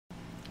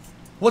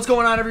What's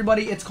going on,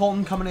 everybody? It's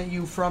Colton coming at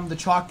you from the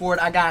Chalkboard.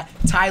 I got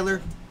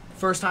Tyler,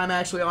 first time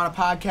actually on a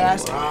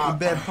podcast. We've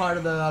been part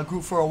of the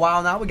group for a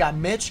while now. We got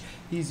Mitch,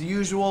 he's the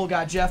usual.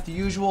 Got Jeff, the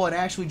usual, and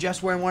actually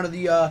Jeff's wearing one of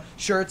the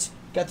shirts.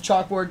 Got the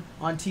Chalkboard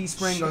on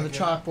Teespring or the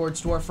Chalkboard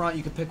storefront.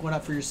 You can pick one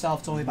up for yourself.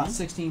 It's only about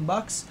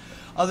 $16.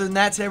 Other than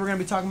that, today we're going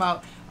to be talking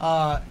about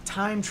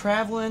time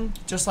traveling,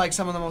 just like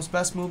some of the most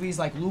best movies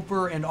like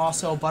Looper and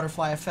also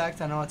Butterfly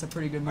Effect. I know it's a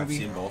pretty good movie.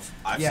 I've seen both.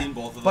 I've seen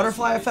both of those.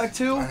 Butterfly Effect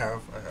 2? I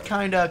have.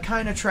 Kind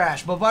of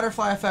trash. But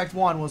Butterfly Effect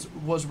 1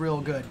 was real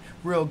good.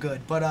 Real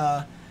good.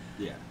 But,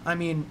 yeah. I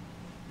mean,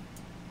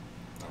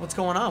 what's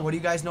going on? What do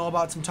you guys know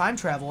about some time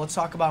travel? Let's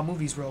talk about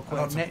movies real quick.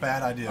 That's a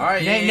bad idea. All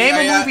right. Name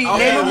a movie. Okay,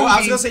 Name a movie. I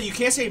was going to say, you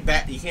can't say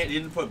back. You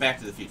didn't put Back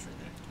to the Future in there.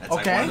 That's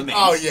Okay. like one of the main.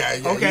 Oh, yeah.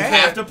 Okay. You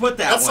have to put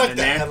that That's one like in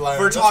the there. headline.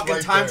 We're That's talking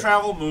right time there.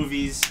 travel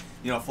movies,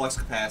 flux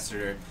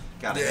capacitor.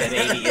 Got a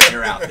 1080 in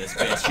or out this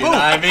bitch. You know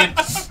what I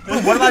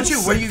mean? What about you?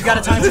 What do you got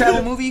a time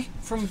travel movie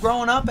from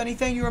growing up?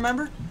 Anything you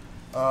remember?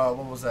 What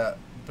was that?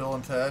 Bill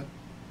and Ted?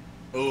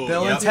 Ooh,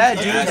 Bill and yep. Ted,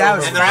 dude, Yeah. that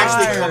was And they're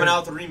actually fire. coming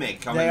out with a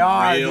remake. Coming They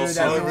are, real dude.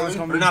 soon. That one's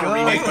gonna Or be not a good.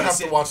 remake, I'm but gonna have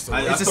to watch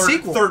the It's a third,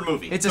 sequel. Third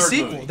movie. It's a Third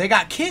sequel. movie. They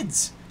got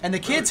kids, and the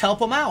kids help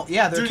them out.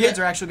 Yeah, their Dude, kids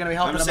yeah. are actually going to be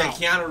helping I'm them gonna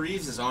say out. Keanu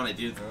Reeves is on it,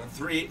 dude.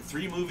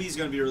 Three movies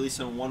gonna be released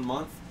in 1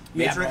 month.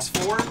 Yeah, Matrix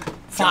 4,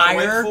 Fire.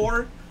 John Wick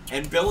 4,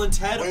 and Bill and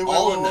Ted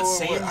all in the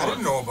same month. I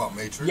didn't know about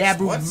Matrix. Yeah,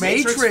 bro, What?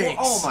 Matrix. 4?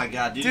 Oh my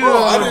god, dude! Dude,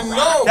 Bro, I didn't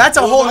know. That's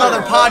a whole nother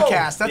I didn't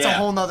podcast. That's a Yeah.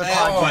 whole nother Yeah,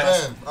 Oh, podcast.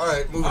 man. All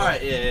right, moving All on.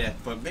 right, yeah.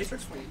 But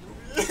Matrix 4.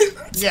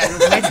 Yeah,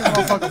 Matrix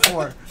motherfucking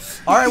 4.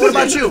 All right, what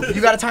about you? You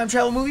got a time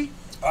travel movie?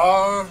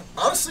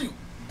 Honestly,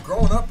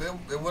 growing up,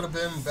 it would have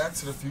been Back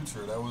to the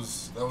Future. That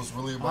was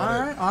really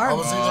about it. All right. I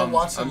was either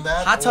watching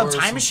that Hot Tub or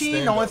Time some Machine?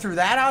 stand-up. No one threw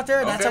that out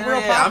there? That's a real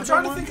yeah, I'm popular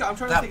trying to one? think. I'm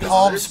trying to That think.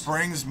 Palm of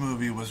Springs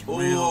movie was Ooh,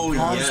 real good.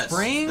 Palm yes,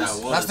 Springs?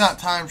 that was. That's not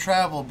time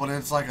travel, but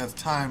it's like a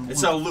time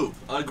It's loop. a loop,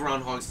 a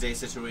Groundhog's Day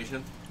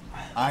situation.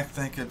 I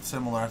think it's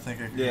similar. I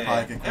think it could Yeah,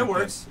 probably get it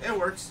works. It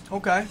works.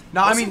 Okay.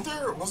 No, I mean,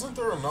 wasn't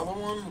there another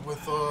one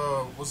with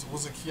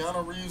was it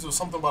Keanu Reeves or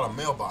something about a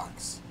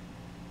mailbox?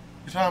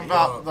 You're talking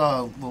about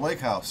the lake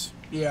house.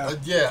 yeah.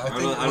 Yeah, I I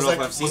think don't know if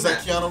I've was seen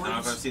that that. Keanu I don't know if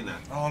I've Reeves? seen that.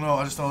 I don't know.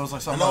 I just thought it was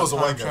like something I know it was a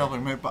about white time guy.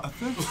 traveling. Maybe, I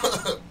think.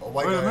 A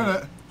white Wait a guy.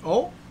 minute.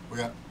 Oh, We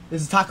got.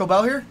 is Taco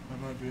Bell here?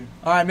 That might be.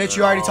 All right, Mitch,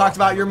 you already talked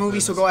about your my movie,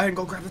 so goodness. go ahead and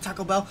go grab the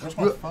Taco Bell. Where's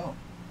my phone?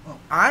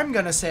 I'm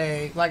going to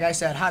say, like I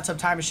said, Hot Tub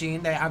Time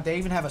Machine. They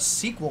even have a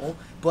sequel,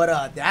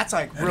 but that's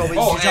like real big.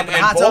 Oh, You jump in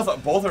and the hot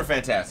tub. both are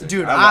fantastic.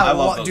 Dude, I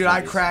love those dude, I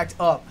movies. cracked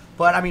up.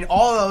 But I mean,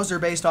 all of those are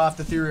based off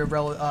the theory of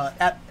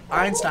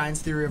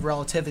Einstein's theory of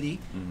relativity.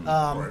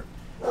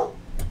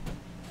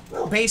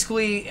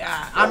 Basically,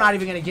 I'm not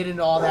even going to get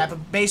into all that,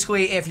 but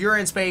basically, if you're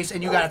in space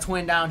and you got a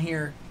twin down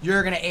here,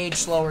 you're going to age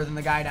slower than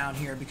the guy down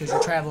here because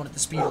you're traveling at the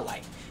speed of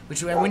light.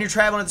 Which, when you're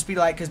traveling at the speed of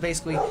light, because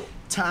basically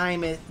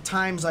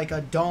time's like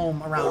a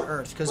dome around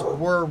Earth because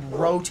we're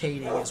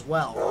rotating as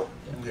well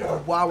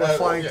while we're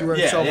flying through Earth.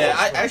 Yeah, so yeah.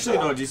 I actually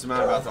know a decent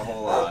amount about the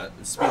whole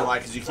speed of light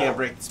because you can't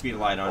break the speed of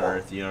light on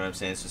Earth. You know what I'm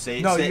saying? So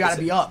say no, say, you got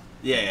to be up.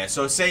 Yeah, yeah.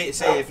 So say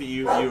if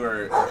you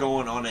were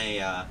going on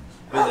a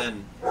but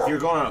then if you're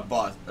going on a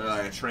bus or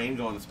like a train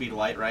going the speed of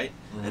light, right?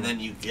 Mm-hmm. And then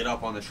you get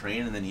up on the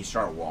train and then you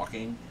start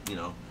walking.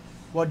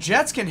 Well,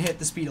 jets can hit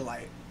the speed of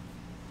light.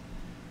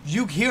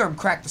 You hear them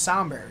crack the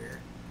sound barrier.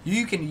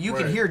 You can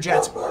hear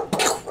jets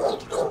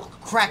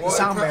crack the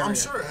sound barrier. I'm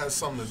sure it has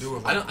something to do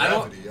with I like,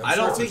 don't gravity. I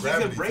don't think think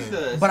you can break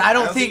the. But I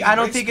don't think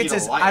break it's speed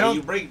as of light. I don't.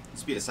 You break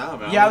speed of sound.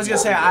 But Yeah, I was gonna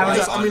say,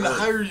 I mean, the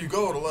higher you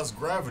go, the less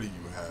gravity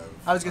you have.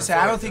 I was gonna say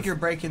feel I don't like think if- you're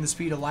breaking the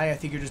speed of light. I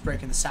think you're just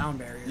breaking the sound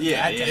barrier.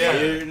 Yeah, That-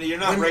 yeah. You're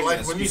not breaking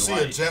the when you speed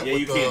see of a jet light.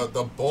 with you can't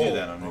the do bowl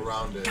that on it.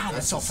 around it. God,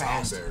 that's so the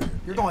sound fast. barrier.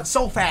 You're going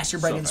so fast.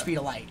 You're breaking the fast. speed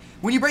of light.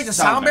 When you break the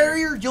Sound sound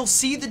barrier. barrier, you'll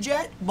see the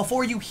jet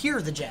before you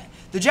hear the jet.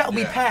 The jet will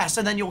be Yeah. past,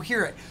 and then you'll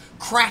hear it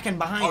cracking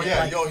behind Oh it. yeah,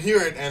 like, you'll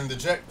hear it, and the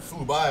jet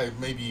flew by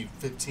maybe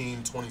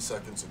 15, 20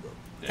 seconds ago.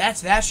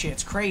 that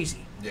shit's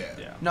crazy. Yeah.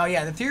 No,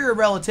 yeah, the theory of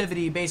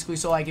relativity basically,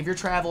 so like if you're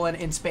traveling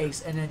in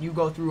space and then you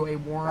go through a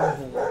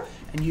wormhole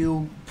and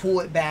you pull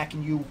it back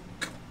and you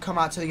come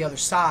out to the other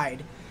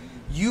side,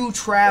 you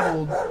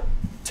traveled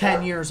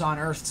 10 years on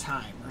Earth's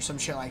time or some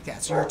shit like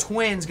that. So your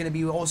twin's going to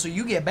be, so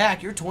you get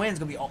back, your twin's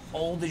going to be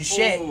old as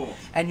shit, Ooh.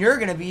 and you're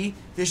going to be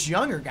this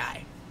younger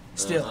guy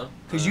still.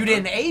 Because you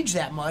didn't age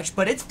that much,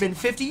 but it's been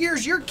 50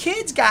 years. Your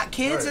kids got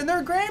kids Right. and their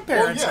Well,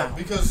 grandparents yeah, now.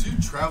 because you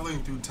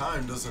traveling through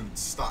time doesn't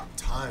stop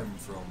time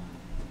from.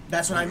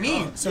 That's what I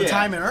mean. So Yeah.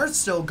 time and Earth's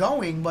still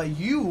going, but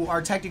you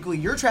are technically,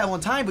 you're traveling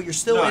time, but you're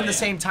still No, in the yeah.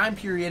 same time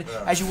period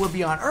Yeah. as you would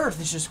be on Earth.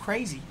 It's just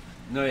crazy.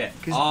 No, yeah.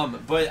 'Cause-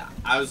 But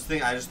I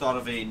just thought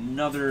of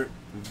another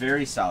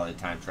very solid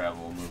time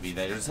travel movie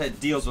that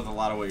deals with a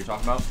lot of what you're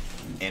talking about.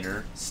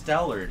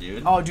 Interstellar,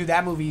 dude. Oh, dude,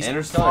 that movie's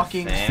Interstellar,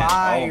 fucking fan.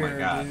 fire, Oh my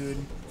God.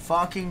 dude.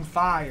 Fucking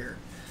fire.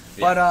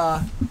 Yeah.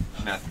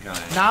 But Matthew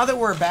McConaughey. now that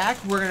we're back,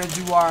 we're gonna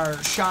do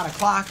our shot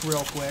o'clock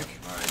real quick.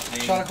 All right,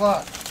 ding, Shot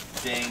o'clock.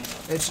 ding.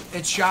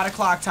 It's shot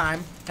o'clock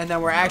time, and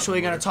then we're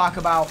actually gonna talk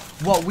about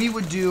what we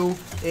would do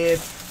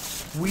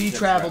if we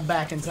traveled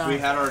back in time. We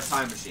had our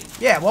time machine.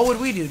 Yeah, what would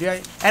we do?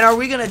 And are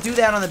we going to do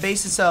that on the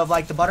basis of,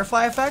 like, the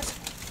butterfly effect?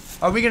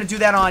 Are we going to do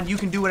that on you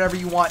can do whatever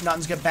you want,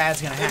 nothing's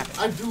bad's going to happen?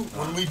 I do,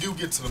 when we do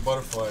get to the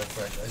butterfly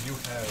effect, I do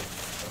have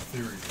a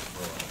theory to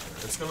throw out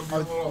there. It's going to be a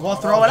little... Well,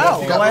 throw it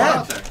out. Go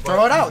ahead.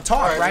 Throw it out.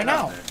 Talk right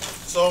now.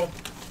 So,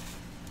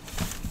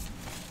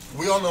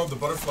 we all know the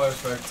butterfly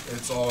effect,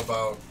 it's all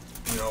about,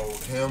 you know,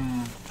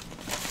 him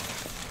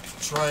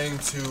trying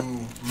to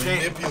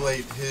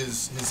manipulate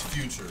his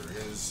future,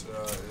 his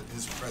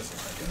present,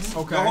 I guess.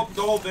 Okay.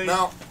 The whole thing.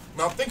 Now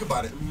think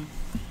about it.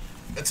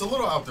 It's a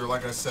little out there,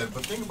 like I said,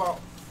 but think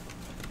about,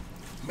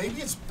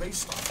 maybe it's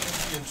based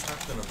off him being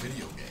trapped in a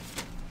video game.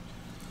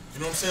 You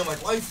know what I'm saying?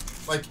 Like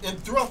life, like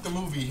throughout the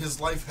movie,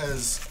 his life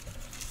has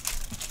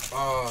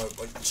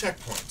like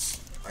checkpoints,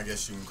 I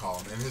guess you can call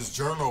them, and his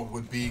journal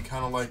would be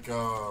kind of like you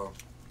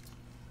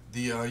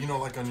know,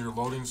 like on your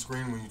loading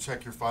screen when you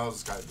check your files,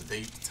 it's got the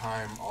date, the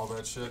time, all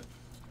that shit.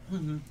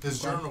 Mm-hmm.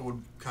 His journal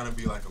would kind of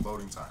be like a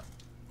loading time,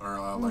 or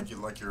like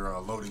your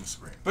loading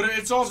screen. But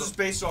it's all just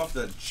based off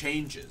the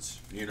changes.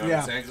 You know what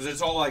I'm saying? Because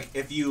it's all like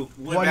if you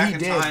went What back he in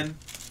did. time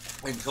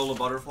and killed a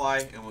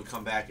butterfly and would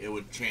come back, it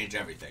would change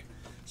everything.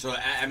 So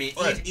I mean,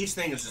 each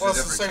thing is just a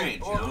different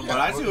change. You know? Yeah, but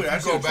I see what if I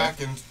you see go what you're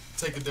back and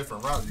take a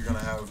different route, you're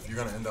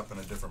gonna end up in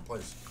a different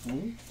place.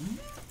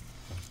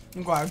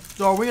 Okay.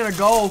 So are we going to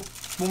go,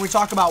 when we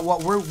talk about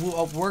what we're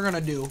going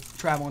to do,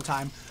 travel in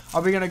time,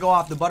 are we going to go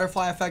off the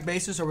butterfly effect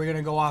basis, or are we going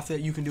to go off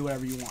that you can do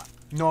whatever you want?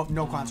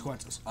 No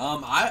consequences.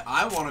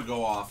 I want to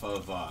go off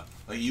of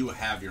like you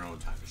have your own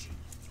time machine.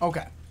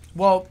 Okay.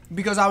 Well,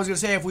 because I was going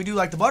to say, if we do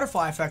like the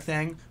butterfly effect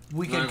thing,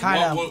 we can Like,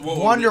 kind of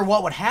wonder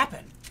what would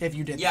happen if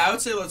you did Yeah, that. I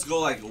would say let's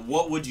go like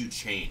what would you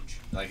change?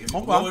 Like if,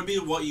 Okay. what would be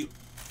what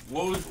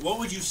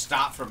would you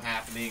stop from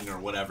happening or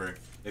whatever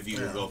if you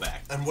could go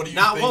back? And what do you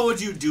Not think, what would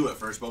you do at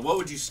first, but what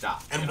would you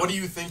stop? and you what know?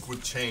 do you think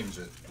would change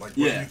it? Like what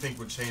Yeah. do you think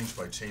would change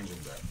by changing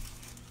that?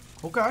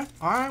 Okay.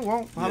 All right.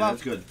 Well, how Yeah, about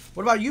that's good.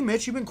 What about you,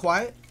 Mitch? You've been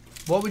quiet.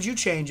 What would you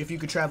change if you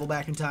could travel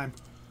back in time?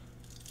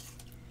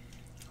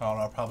 I don't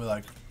know, probably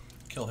like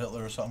kill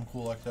Hitler or something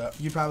cool like that.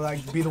 You'd probably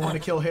like be the one to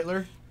kill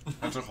Hitler.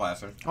 That's a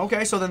classic.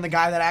 Okay, so then the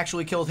guy that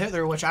actually killed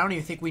Hitler, which I don't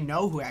even think we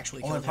know who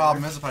actually killed Only Hitler.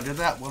 problem is if I did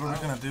that, what are we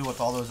gonna do with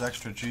all those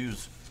extra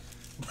Jews?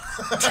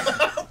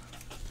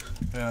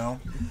 You know,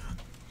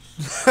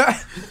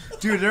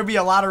 Dude, there'd be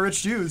a lot of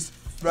rich Jews,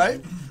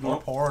 right?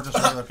 more poor, just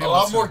regular A people.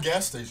 lot more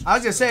gas stations. I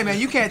was gonna say, man,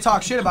 you can't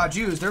talk shit about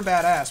Jews. They're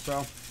badass,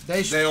 bro.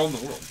 They own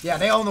the world. Yeah,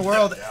 they own the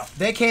world. Yeah.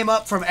 They came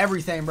up from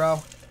everything,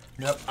 bro.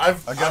 Yep.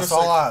 I've Against honestly,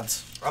 all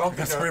odds. I don't think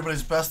Against I-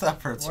 everybody's best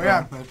efforts. Oh,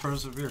 yeah. They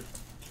persevered.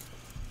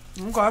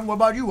 Okay, what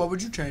about you? What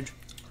would you change?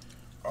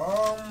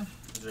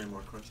 Is there any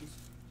more crunchies?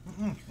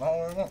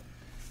 No.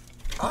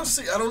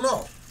 Honestly, I don't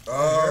know.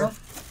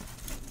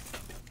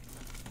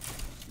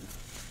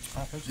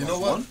 You know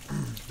what?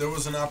 There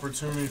was an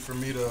opportunity for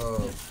me to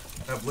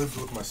have lived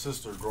with my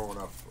sister growing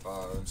up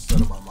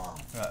instead of my mom.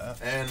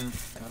 And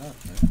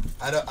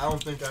I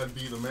don't think I'd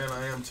be the man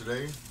I am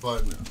today,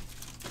 but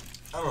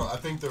I don't know. I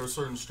think there were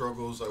certain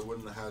struggles I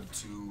wouldn't have had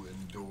to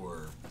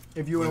endure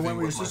If you would have living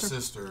went with with your my sister?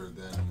 sister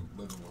than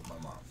living with my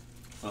mom.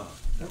 You know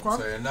what I'm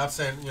Okay. saying? Not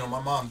saying, you know,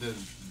 my mom did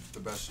the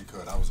best she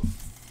could. I was a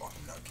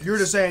fucking nutcase. You're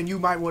just saying you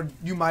might would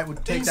take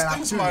that Things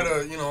opportunity. might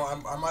have, you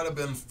know, I might have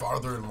been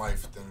farther in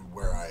life than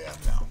where I am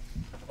now.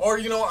 Or,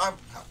 you know, I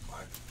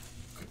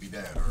could be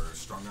dead or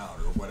strung out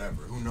or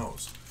whatever. Who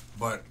knows?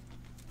 But,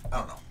 I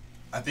don't know.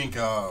 I think,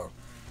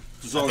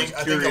 Just always I think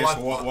a curious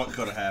lot- what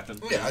could have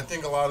happened. yeah, I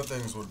think a lot of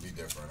things would be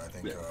different. I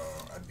think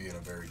I'd be in a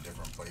very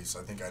different place.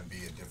 I think I'd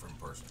be a different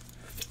person.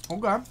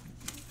 Okay.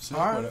 See,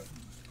 All right.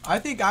 I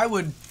think I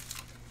would.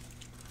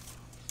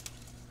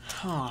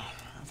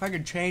 If I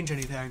could change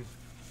anything,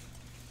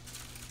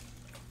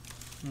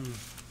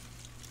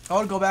 I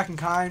would go back in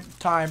time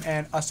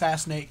and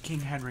assassinate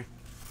King Henry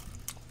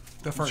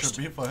the What's first,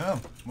 your beef with him?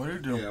 What do you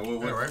do?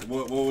 Yeah. right.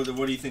 What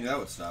do you think that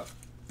would stop?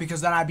 because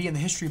then I'd be in the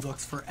history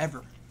books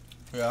forever.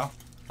 Yeah.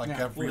 Like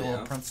Yeah. every Well,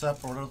 little yeah.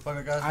 Princep or whatever the fuck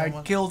the guy's I name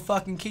was. killed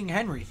fucking King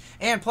Henry,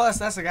 and plus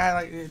that's a guy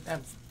like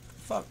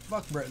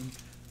fuck Britain.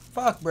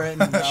 Fuck Britain,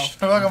 bro.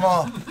 Fuck 'em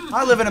all.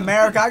 I live in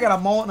America. I got a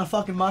mullet and a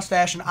fucking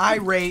mustache, and I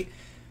rate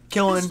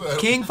killing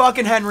King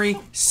fucking Henry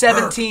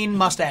 17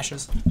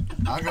 mustaches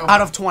I go, out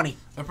of 20.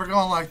 if we're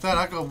going like that,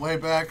 I go way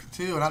back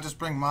too, and I just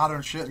bring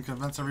modern shit and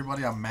convince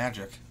everybody I'm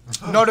magic.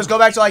 No, just go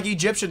back to like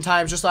Egyptian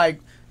times,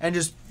 and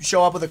just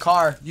show up with a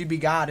car. You'd be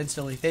God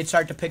instantly. They'd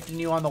start depicting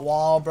you on the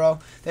wall, bro.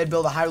 They'd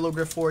build a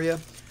hieroglyph for you.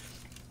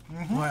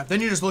 Oh, yeah.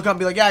 Then you just look up and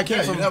be like, yeah, I came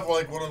Yeah, from you'd have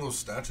like one of those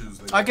statues.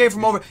 I came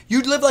from over.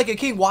 You'd live like a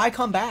king. Why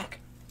come back?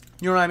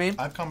 You know what I mean?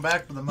 I'd come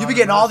back with the You'd be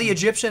getting all the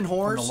medicine Egyptian from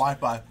whores. the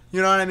Wi-Fi.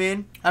 You know what I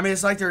mean? I mean,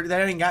 it's like they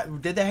didn't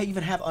got. Did they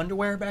even have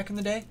underwear back in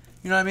the day?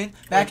 You know what I mean?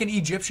 Back in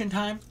Egyptian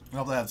time.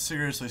 Well, they had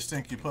seriously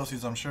stinky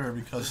pussies, I'm sure,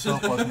 because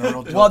soap wasn't a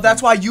real deal. Well,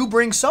 that's why you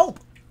bring soap,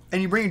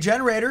 and you bring a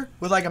generator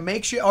with like a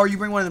makeshift, or you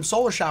bring one of them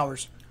solar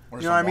showers. Or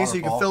You know what I some mean? So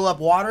you can waterfall. fill up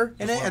water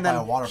in Just it, and let it by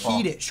then a waterfall.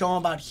 heat it. Show them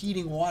about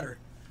heating water.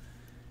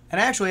 And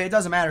actually, it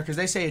doesn't matter because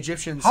they say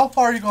Egyptians. How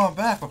far are you going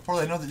back before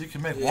they know that you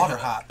can make water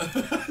hot?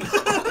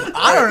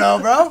 I don't know,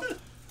 bro.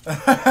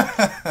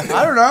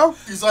 I don't know.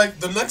 He's like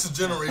the next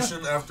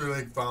generation after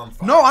they found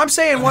fire. No, I'm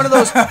saying one of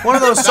those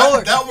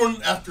solar. That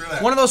one after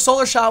that. One of those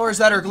solar showers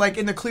that are like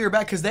in the clear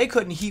back because they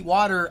couldn't heat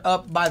water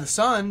up by the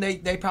sun.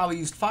 They probably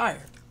used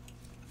fire.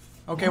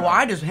 Okay, well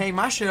I just hang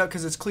my shit up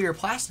because it's clear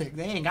plastic.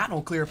 They ain't got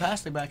no clear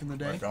plastic back in the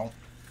day.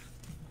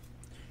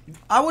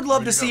 I would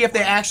love to see if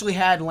they actually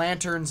had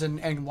lanterns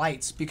and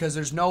lights because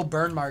there's no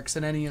burn marks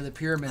in any of the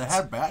pyramids. They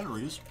had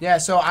batteries. Yeah,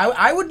 so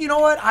I would, you know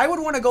what? I would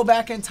want to go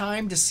back in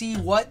time to see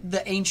what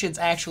the ancients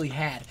actually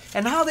had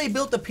and how they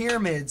built the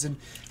pyramids and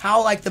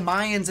how like the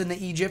Mayans and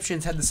the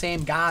Egyptians had the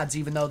same gods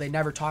even though they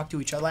never talked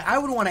to each other. Like I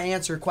would want to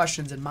answer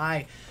questions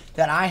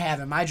that I have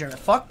in my journey.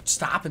 Fuck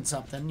stopping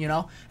something, you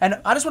know? And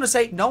I just want to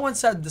say, no one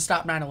said to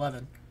stop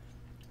 9/11.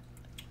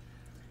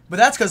 But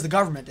that's because the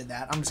government did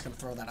that. I'm just going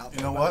to throw that out there.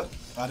 You know what?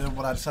 I did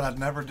what I said I'd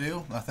never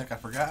do. And I think I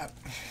forgot.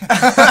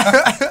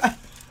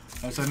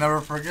 I said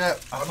never forget.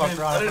 I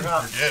didn't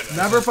forget.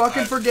 Never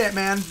fucking forget,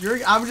 man.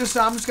 I'm just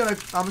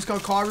gonna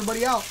call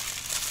everybody out.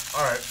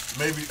 All right,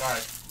 maybe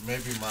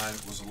mine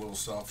was a little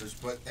selfish,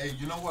 but hey,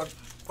 you know what?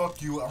 Fuck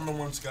you. I'm the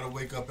one that's got to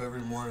wake up every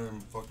morning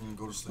and fucking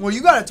go to sleep. Well,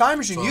 you got a time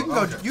machine. So, you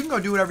can go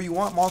do whatever you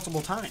want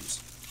multiple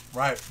times.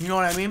 Right. You know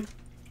what I mean?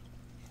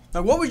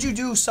 Like, what would you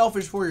do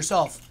selfish for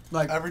yourself?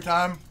 Like every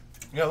time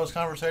you have those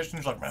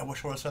conversations, like, man, I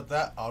wish I would have said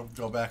that. I'll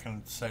go back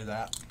and say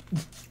that.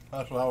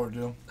 That's what I would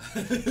do.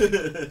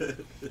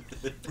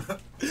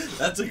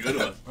 That's a good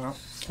one. Yeah.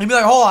 You'd be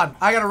like, hold on,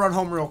 I gotta run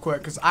home real quick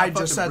because I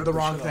just said the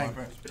wrong thing.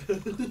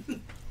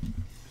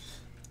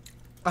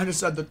 I just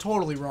said the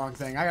totally wrong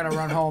thing. I gotta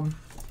run home.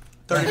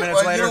 30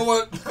 minutes later. You know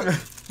what?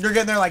 You're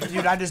getting there like,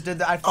 dude, I just did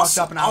that. I fucked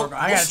up an hour ago.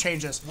 I gotta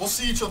change this. We'll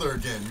see each other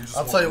again.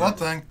 I'll tell you one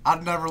thing.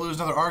 I'd never lose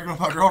another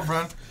argument with my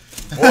girlfriend.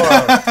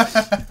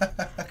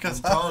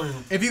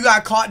 If you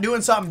got caught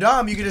doing something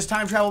dumb, you could just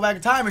time travel back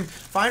in time and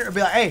find her and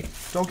be like, hey,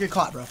 don't get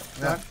caught, bro.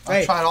 Yeah, hey,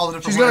 I've tried all the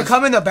different she's ways. gonna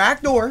come in the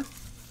back door,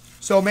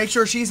 so make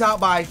sure she's out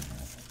by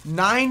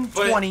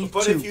 9:22.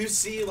 But if you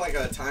see like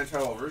a time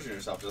travel version of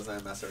yourself, doesn't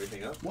that mess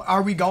everything up?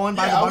 Are we going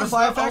by the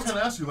butterfly effect? I was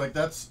gonna ask you, like,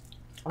 that's...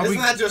 Isn't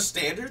that just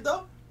standard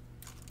though?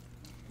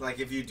 Like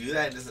if you do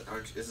that,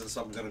 isn't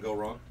something gonna go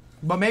wrong?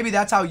 But maybe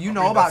that's how you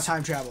know about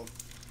time travel.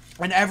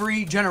 And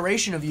every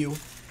generation of you,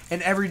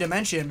 in every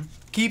dimension,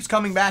 keeps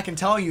coming back and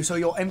telling you, so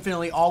you'll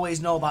infinitely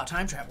always know about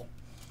time travel.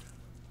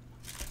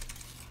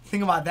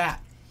 Think about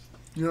that.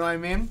 You know what I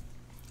mean?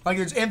 Like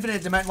there's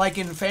infinite dimension, like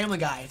in Family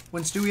Guy,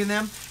 when Stewie and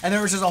them, and there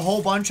was just a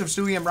whole bunch of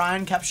Stewie and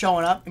Brian kept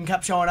showing up, and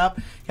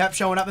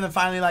then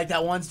finally like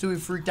that one Stewie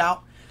freaked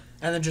out,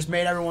 and then just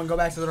made everyone go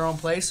back to their own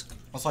place.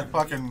 It's like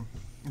fucking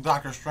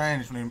Doctor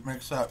Strange when he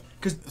makes that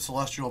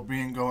celestial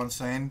being go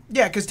insane.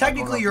 Yeah, because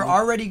technically you're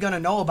already going to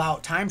know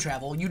about time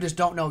travel. You just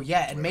don't know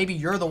yet. And maybe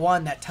you're the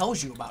one that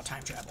tells you about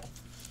time travel.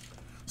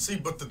 See,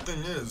 but the thing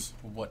is...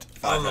 What?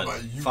 I don't know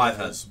about you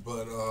guys,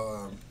 but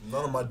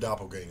none of my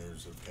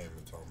doppelgangers have came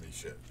to tell me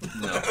shit.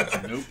 No.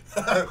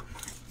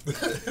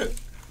 Nope.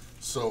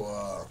 So,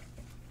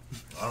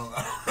 I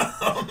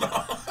don't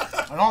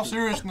know. In all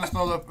seriousness,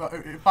 though,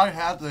 if I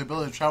had the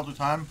ability to travel through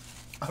time,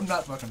 I'm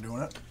not fucking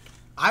doing it.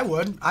 I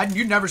would.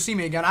 You'd never see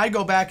me again. I'd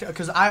go back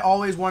because I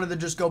always wanted to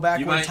just go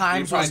back when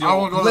times was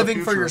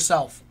living for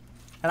yourself.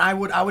 And I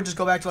would just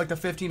go back to like the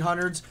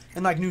 1500s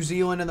in like New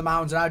Zealand in the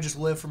mountains, and I'd just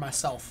live for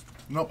myself.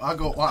 Nope, I'd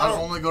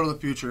only go to the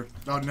future.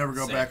 I would never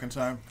go back in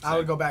time. I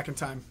would go back in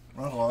time.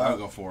 I would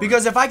go forward.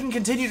 Because if I can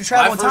continue to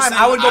travel in time,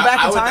 I would go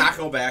back in time. I would not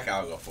go back.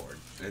 I would go forward.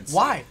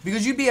 Why?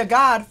 Because you'd be a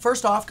god,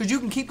 first off, because you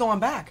can keep going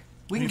back.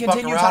 We can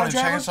continue time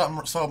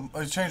traveling. So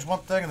you change one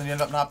thing, and then you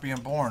end up not being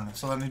born.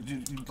 So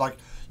then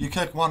you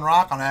kick one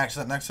rock on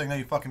accident, next thing you know,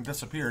 you fucking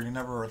disappear. You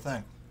never were a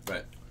thing.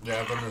 Right.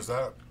 Yeah, then there's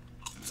that.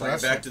 It's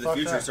like Back to the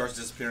Future starts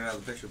disappearing out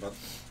of the picture, but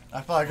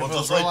I feel like if it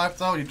was real life,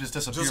 though, you just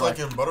disappear. Just like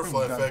in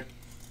Butterfly Effect,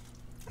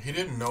 he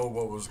didn't know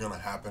what was going to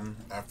happen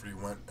after he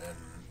went and,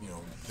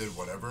 did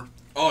whatever.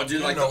 Oh,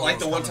 dude, like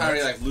the one time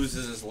he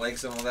loses his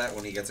legs and all that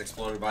when he gets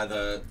exploded by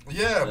the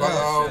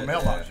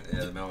mailbox.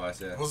 Yeah, the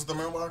mailbox. Yeah. Was it the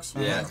mailbox?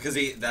 Yeah, because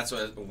that's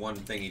what one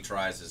thing he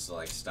tries is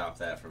to stop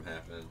that from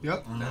happening.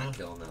 Yep. Not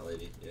killing that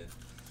lady. Yeah.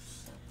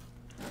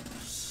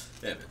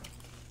 Yeah, man.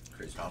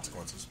 Crazy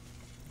consequences.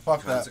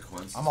 Fuck that.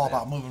 I'm all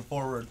about moving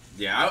forward.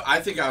 Yeah, I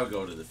think I would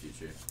go to the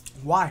future.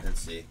 Why? And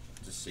see.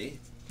 Just see.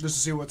 Just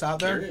to see what's out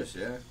there? Curious,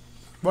 yeah.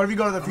 What if you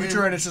go to the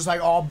future and it's just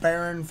like all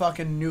barren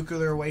fucking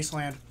nuclear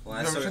wasteland? Well,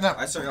 I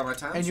still got my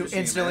time. And you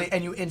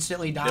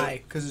instantly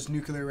die because it's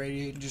nuclear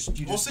radiation.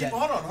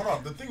 Hold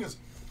on. The thing is,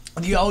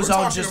 the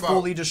ozone's just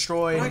fully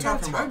destroyed. We're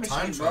talking about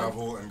time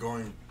travel and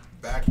going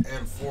back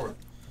and forth.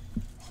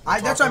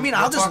 That's what I mean.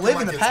 I'll just live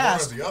in the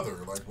past.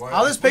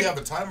 I'll just pick. We have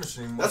a time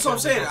machine. That's what I'm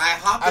saying. I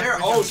hop there.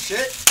 Oh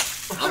shit!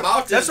 I'm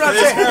out. That's what I'm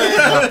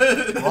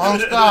saying. Long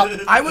stop.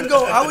 I would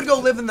go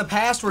live in the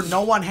past where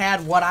no one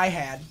had what I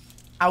had.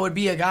 I would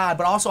be a god,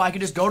 but also I could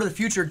just go to the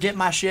future, get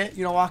my shit,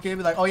 walk in and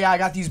be like, oh yeah, I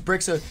got these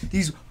bricks of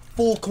these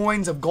full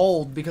coins of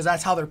gold because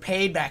that's how they're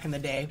paid back in the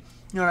day.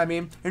 You know what I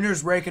mean? And you're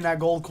just raking that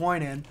gold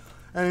coin in.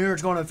 And you're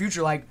just going to the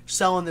future, like,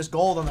 selling this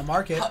gold on the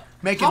market,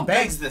 making How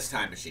bank. big's this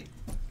time machine?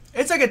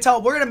 It's like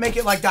we're going to make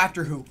it like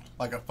Doctor Who.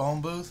 Like a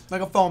phone booth?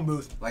 Like a phone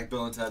booth. Like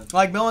Bill and Ted?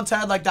 Like Bill and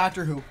Ted, like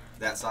Doctor Who.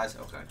 That size?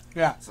 Okay.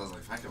 Yeah. So I was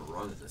like, if I can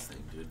run this thing,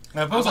 dude.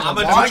 Yeah, if it was like I'm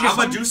a going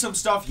box- to do some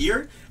stuff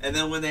here, and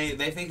then when they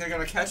think they're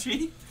going to catch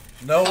me,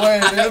 No way,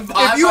 dude.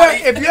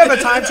 If you have a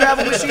time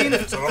travel machine,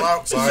 So I'm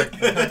outside.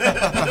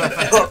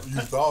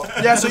 You thought.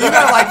 yeah, so you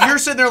gotta like you're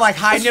sitting there like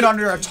hiding it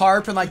under a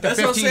tarp in like the that's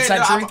what I'm 15th saying.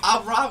 century.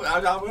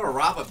 I'm going to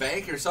rob a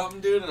bank or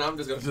something, dude, and I'm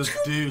just going to... Just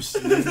deuce,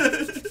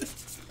 dude.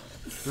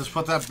 Just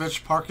put that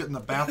bitch, park it in the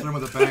bathroom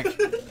of the bank.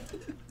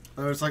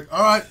 And it's like,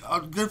 all right,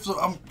 I'm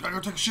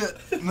gonna take a shit.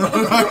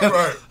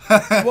 Right.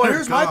 Well,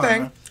 here's my Come on,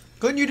 thing. man.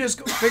 Couldn't you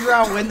just figure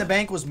out when the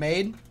bank was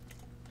made,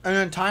 and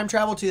then time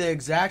travel to the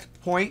exact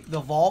point, the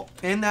vault,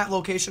 in that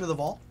location of the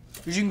vault?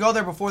 Because you can go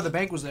there before the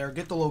bank was there,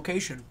 get the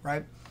location,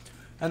 right?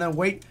 And then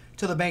wait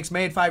till the bank's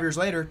made 5 years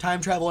later, time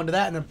travel into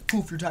that, and then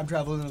poof, you're time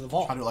traveling into the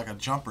vault. I do like a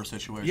jumper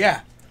situation.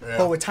 Yeah, Yeah.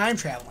 but with time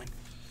traveling.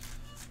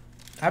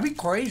 That'd be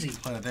crazy.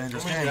 Playing a I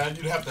dangerous mean, game. yeah,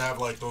 you'd have to have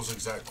like those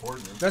exact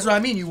coordinates. That's what I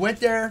mean. You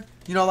went there,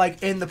 you know,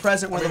 like in the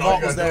present where I mean, the all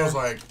vault you was gotta do there. is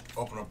like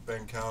open up a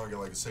bank account, get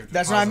like a safety.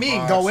 That's what I deposit mean,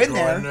 box, go in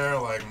there.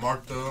 like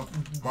mark Boom.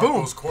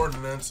 those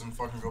coordinates, and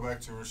fucking go back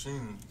to your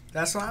machine.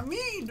 That's what I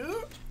mean,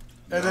 dude.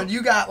 And then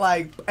you got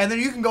like, and then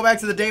you can go back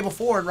to the day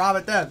before and rob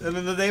it then, and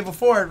then the day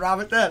before and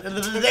rob it then, and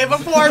then the day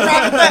before and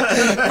rob it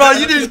then. Bro,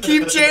 you just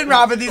keep chain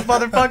robbing these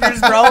motherfuckers,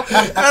 bro.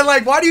 And I'm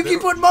like, why do you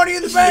keep putting money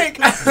in the bank?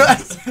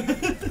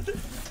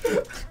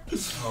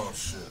 Oh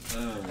shit.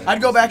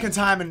 I'd go back in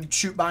time and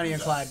shoot Bonnie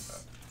and Clyde.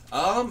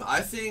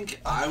 I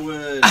think I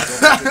would go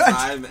back in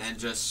time and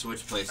just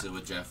switch places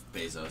with Jeff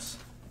Bezos.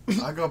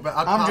 I go back.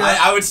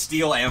 I would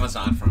steal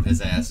Amazon from his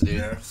ass, dude.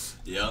 Yeah.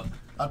 Yep.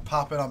 I'd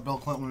pop in on Bill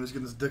Clinton when he was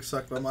getting his dick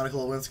sucked by Monica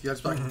Lewinsky. I'd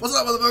just be like, "What's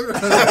up,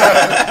 motherfucker?"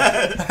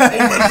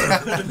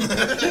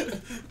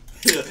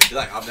 You're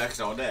like, I'm next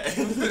all day.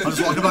 I'm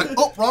just walking back.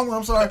 Oh, wrong one.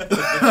 I'm sorry.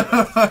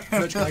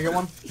 Mitch, can I get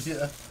one?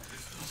 Yeah.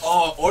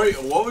 Oh, or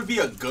what would be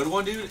a good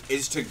one, dude,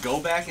 is to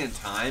go back in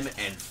time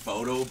and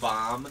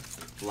photobomb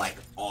like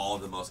all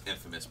the most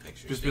infamous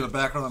pictures. Just be in the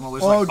background. I'm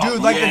always Oh, like,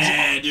 dude, like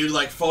yeah, dude,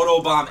 like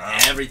photobomb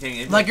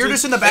everything. like you're Dude,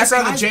 just in the this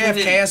background of the guy's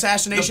been JFK in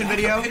assassination the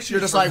video. pictures You're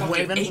just for like fucking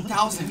waving.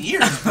 8,000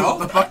 years, bro.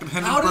 the fucking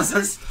How does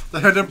this? The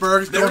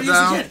Hindenburgs There go he is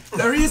down. again.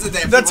 There he is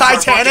again. The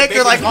Titanic,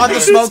 you're like on the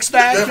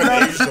smokestack. They You know?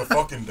 haven't aged a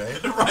fucking day.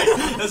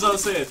 Right, that's what I'm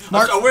saying.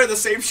 Mark- I wear the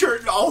same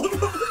shirt in all of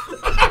them.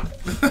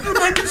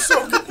 I'm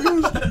so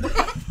confused.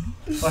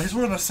 Oh, he's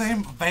wearing the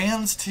same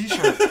Vans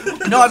T-shirt.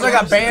 No, it's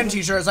like a band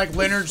T-shirt. It's like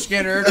Leonard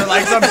Skinner or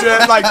like some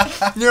shit. Like,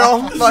 you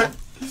know, like.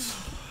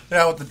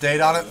 Yeah, with the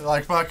date on it,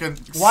 like fucking.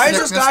 Why is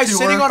this guy sickness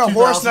sitting tour on a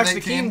horse next to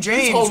 2018? King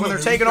James holding when they're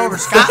it. taking over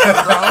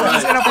Scotland, bro?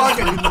 He's in a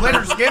fucking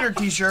Leonard Skinner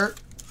T-shirt,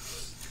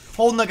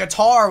 holding a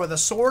guitar with a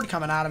sword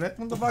coming out of it.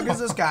 What the fuck is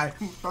this guy?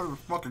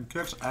 Fucking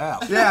kicks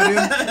ass.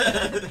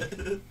 Yeah,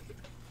 dude.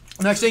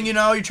 Next thing you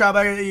know, you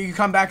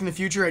come back in the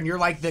future, and you're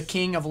like the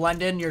king of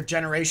London. Your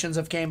generations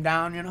have came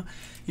down. You know,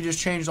 you just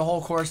changed the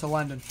whole course of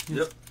London.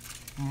 Yep.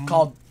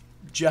 Called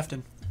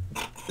Jefton.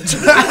 I'm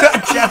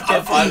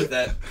Jefton. fine with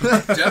that.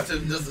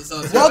 Jefton doesn't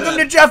sound so Welcome to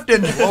bad.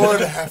 Jefton.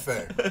 Lord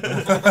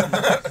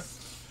Hefe.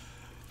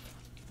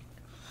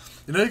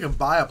 You know, you can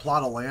buy a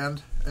plot of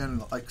land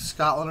in like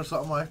Scotland or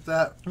something like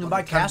that. You can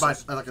like buy a 10 by,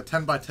 castles. like a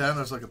 10 by 10.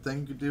 There's like a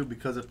thing you could do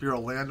because if you're a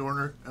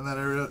landowner in that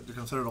area, you're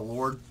considered a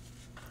lord.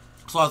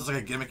 So it's like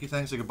a gimmicky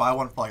thing. So you could buy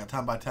one for like a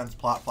 10 by 10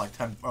 plot for like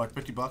 10 or like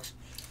 $50.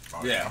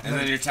 Yeah, and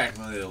then you're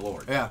technically the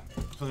Lord. Yeah.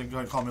 So you can go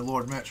ahead and call me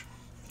Lord Mitch.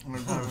 You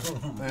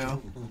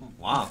know,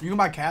 Wow. You can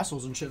buy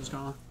castles and shit in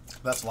Scotland.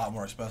 that's a lot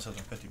more expensive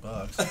than $50.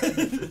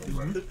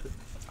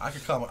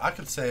 I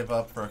could save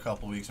up for a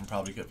couple weeks and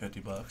probably get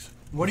 $50.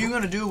 What are you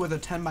gonna do with a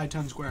 10 by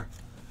 10 square?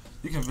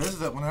 You can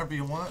visit it whenever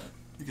you want.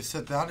 You can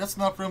sit down. That's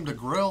enough room to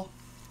grill.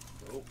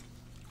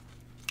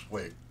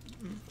 Wait.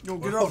 Yo,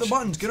 get her off the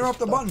buttons. Get her off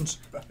the buttons.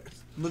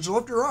 Let's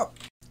lift her up.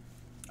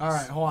 All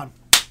right, hold on.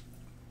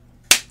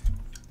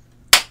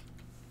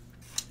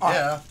 All right,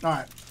 Yeah. All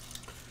right.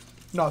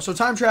 No, so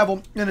time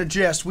travel, in a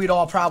gist, we'd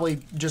all probably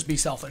just be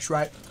selfish,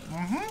 right?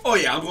 Oh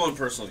yeah, I'm going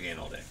personal gain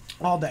all day.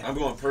 All day. I'm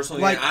going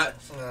personal Like-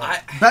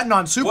 gain. Betting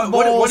on Super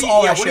What Bowls, do you,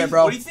 all yeah, that what do shit, you,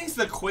 bro. What do you think's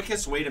the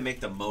quickest way to make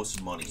the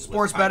most money? with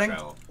Sports time betting,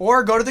 travel?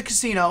 or go to the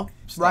casino,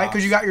 right?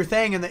 Because Stocks. you got your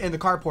thing in the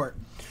carport.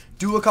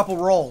 Do a couple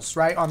rolls,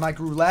 right, on like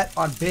roulette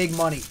on big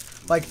money.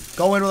 Like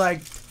go in with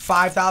like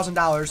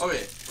 $5,000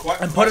 Okay.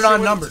 and put it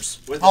on numbers.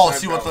 Oh,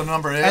 see what the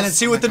number is. And then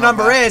see what the come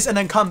number back. is, and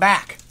then come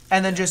back,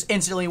 and then just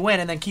instantly win,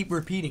 and then keep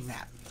repeating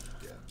that.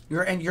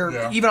 You're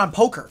Yeah. even on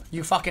poker.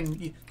 You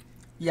fucking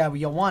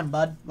you won,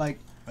 bud. Like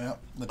Yep.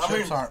 The I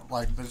chips mean- aren't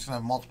like they're just gonna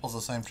have multiples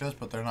of the same chips,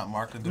 but they're not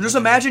marked. just individually.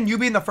 imagine you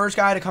being the first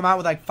guy to come out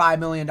with like $5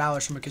 million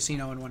from a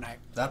casino in one night.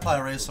 That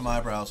probably raised some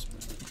eyebrows.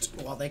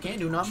 Well, they can't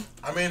do nothing.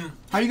 I mean,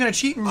 How are you gonna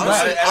cheat in Honestly,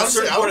 roulette? At a honestly,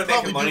 certain I point would of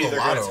making probably money, do the they're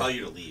going to lotto. tell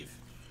you to leave.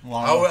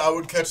 I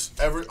would catch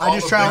all just the travel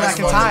biggest back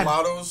in fucking time.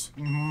 lottos.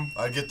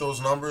 I'd get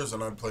those numbers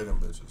and I'd play them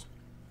bitches.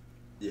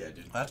 Yeah,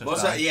 dude. That's a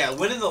Most tie. of, yeah,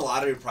 winning the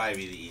lottery would probably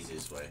be the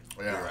easiest way.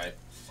 Yeah. You're right.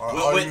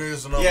 All you need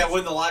is the numbers. Yeah,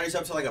 when the lottery's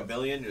up to like $1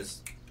 billion,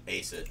 just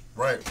ace it.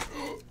 Right.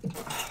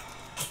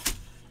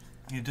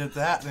 You did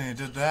that, then you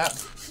did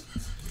that.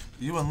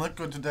 You and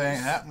liquid today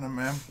ain't happening,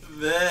 man.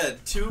 Then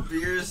 2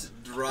 beers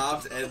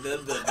dropped, and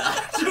then the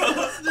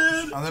nachos,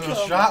 dude. And then a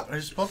shot.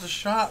 You're supposed to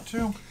shot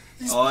too.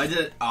 Oh, I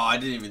did. Oh, I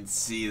didn't even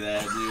see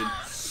that, dude.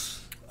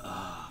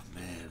 Oh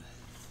man.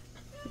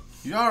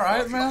 You all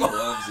right, man?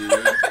 Clumsy,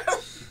 dude.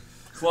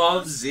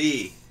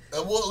 Clumsy.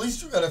 Well, at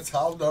least you got a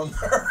towel down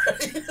there,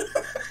 right?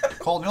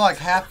 Colton, you're like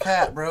half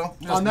cat, bro.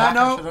 You're just On that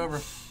knocking note, shit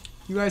over.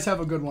 You guys have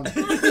a good one.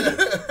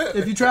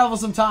 If you travel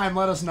some time,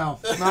 let us know.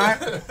 All right?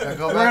 Yeah,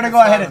 We're going to go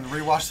ahead and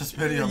rewatch this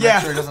video. Yeah.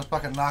 Make sure he doesn't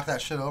fucking knock that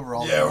shit over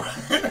all the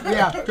time.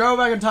 Yeah. Yeah, go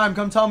back in time.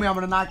 Come tell me I'm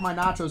going to knock my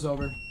nachos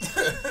over.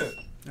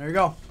 There you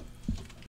go.